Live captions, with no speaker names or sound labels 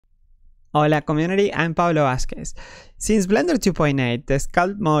Hola community, I'm Pablo Vazquez. Since Blender 2.8, the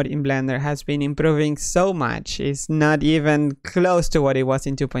sculpt mode in Blender has been improving so much. It's not even close to what it was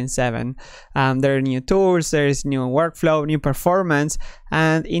in 2.7. There are new tools, there's new workflow, new performance,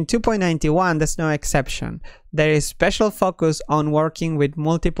 and in 2.91 that's no exception. There is special focus on working with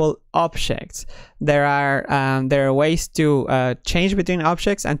multiple objects. There are ways to change between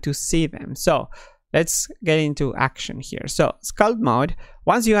objects and to see them. So let's get into action here. So sculpt mode,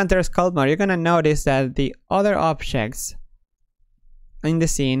 once you enter sculpt mode, you're gonna notice that the other objects in the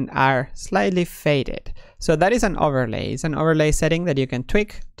scene are slightly faded. So that is an overlay. It's an overlay setting that you can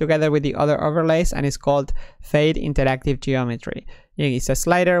tweak together with the other overlays, and it's called Fade Interactive Geometry. It's a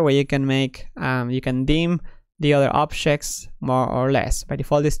slider where you can make, you can dim the other objects more or less. By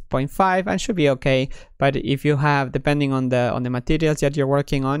default it's 0.5 and should be okay, but if you have, depending on the materials that you're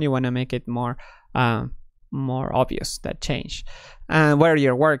working on, you want to make it more obvious, that change where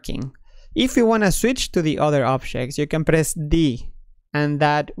you're working. If you want to switch to the other objects, you can press D, and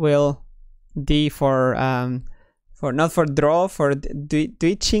that will D for not for draw, for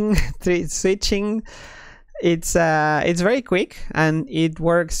switching. It's very quick and it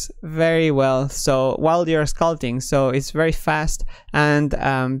works very well. So while you're sculpting, so it's very fast, and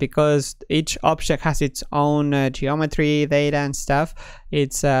because each object has its own geometry, data, and stuff,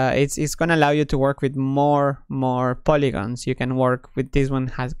 it's gonna allow you to work with more polygons. You can work with this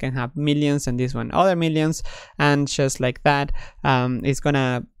one can have millions, and this one other millions, and just like that. It's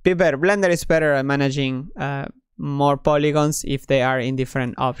gonna be better. Blender is better at managing more polygons if they are in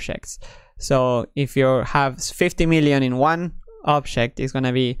different objects. So if you have 50 million in one object, it's going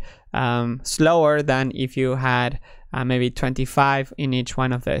to be slower than if you had maybe 25 in each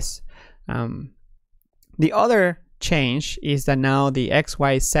one of this. The other change is that now the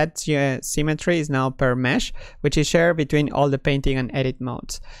XYZ symmetry is now per mesh, which is shared between all the painting and edit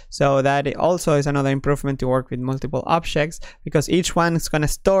modes. So that also is another improvement to work with multiple objects, because each one is going to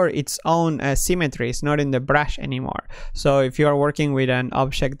store its own symmetry. It's not in the brush anymore. So if you are working with an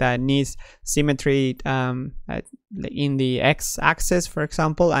object that needs symmetry in the X-axis, for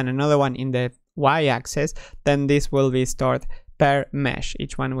example, and another one in the Y-axis, then this will be stored per mesh,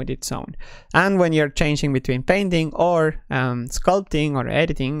 each one with its own. And when you're changing between painting or sculpting or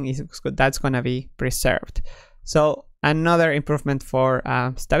editing, that's going to be preserved. So another improvement for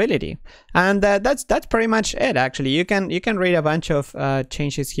stability, and that's pretty much it. Actually, you can read a bunch of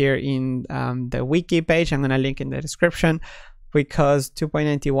changes here in the wiki page. I'm going to link in the description, because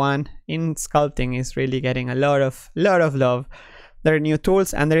 2.91 in sculpting is really getting a lot of love. There are new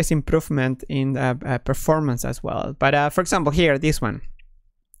tools, and there is improvement in performance as well. But for example, here, this one,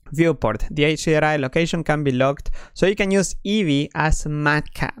 viewport, the HDRI location can be locked, so you can use Eevee as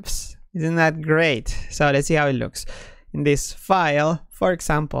matte caps. Isn't that great? So let's see how it looks in this file. For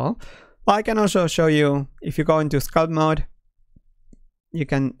example, well, I can also show you, if you go into sculpt mode, you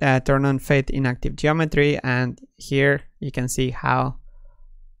can turn on Fade Inactive Geometry, and here you can see how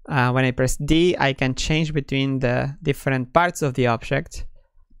when I press D, I can change between the different parts of the object,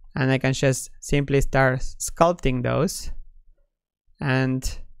 and I can just simply start sculpting those, and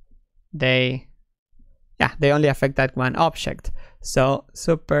they only affect that one object. So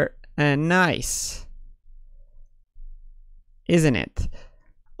super nice, isn't it?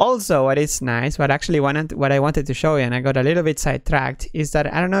 Also, what is nice, what I wanted to show you, and I got a little bit sidetracked, is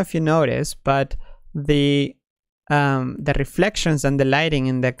that I don't know if you noticed, but the reflections and the lighting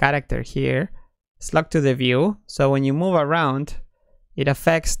in the character here is locked to the view. So when you move around, it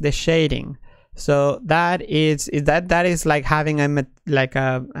affects the shading. So that is like having an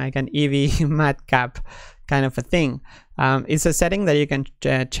Eevee matte cap kind of a thing. It's a setting that you can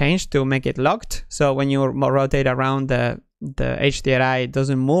change to make it locked. So when you rotate around, the HDRI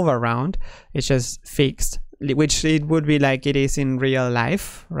doesn't move around. It's just fixed, which it would be like it is in real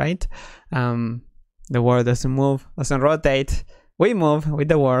life, right? The world doesn't move, doesn't rotate. We move with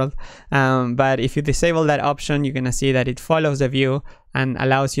the world. But if you disable that option, you're gonna see that it follows the view and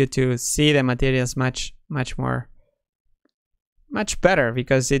allows you to see the materials much better,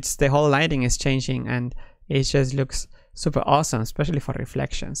 because the whole lighting is changing, and it just looks super awesome, especially for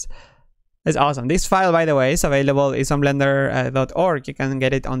reflections. It's awesome. This file, by the way, is available. It's on blender.org. You can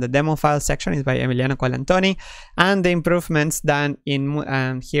get it on the demo file section. It's by Emiliano Colantoni, and the improvements done in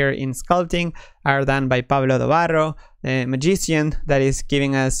here in sculpting are done by Pablo Vazquez, the magician that is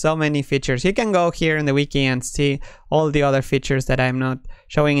giving us so many features. You can go here in the wiki and see all the other features that I'm not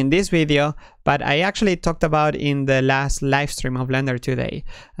showing in this video, but I actually talked about in the last live stream of Blender today.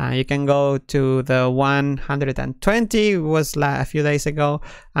 You can go to the 120, it was a few days ago,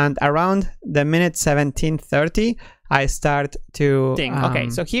 and around the minute 17:30 I start to okay,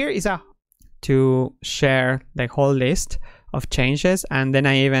 so here is a to share the whole list of changes, and then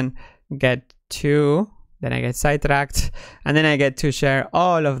I even get then I get sidetracked, and then I get to share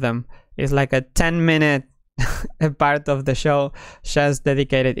all of them. It's like a 10-minute part of the show just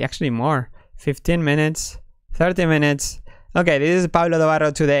dedicated, actually more, 15 minutes, 30 minutes. Okay, this is Pablo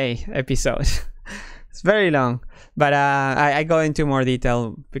Navarro Today episode. It's very long, but I go into more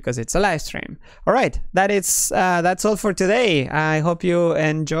detail because it's a live stream. All right, that's all for today. I hope you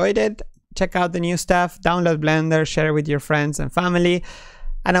enjoyed it. Check out the new stuff, download Blender, share it with your friends and family,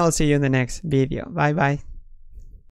 and I will see you in the next video. Bye bye.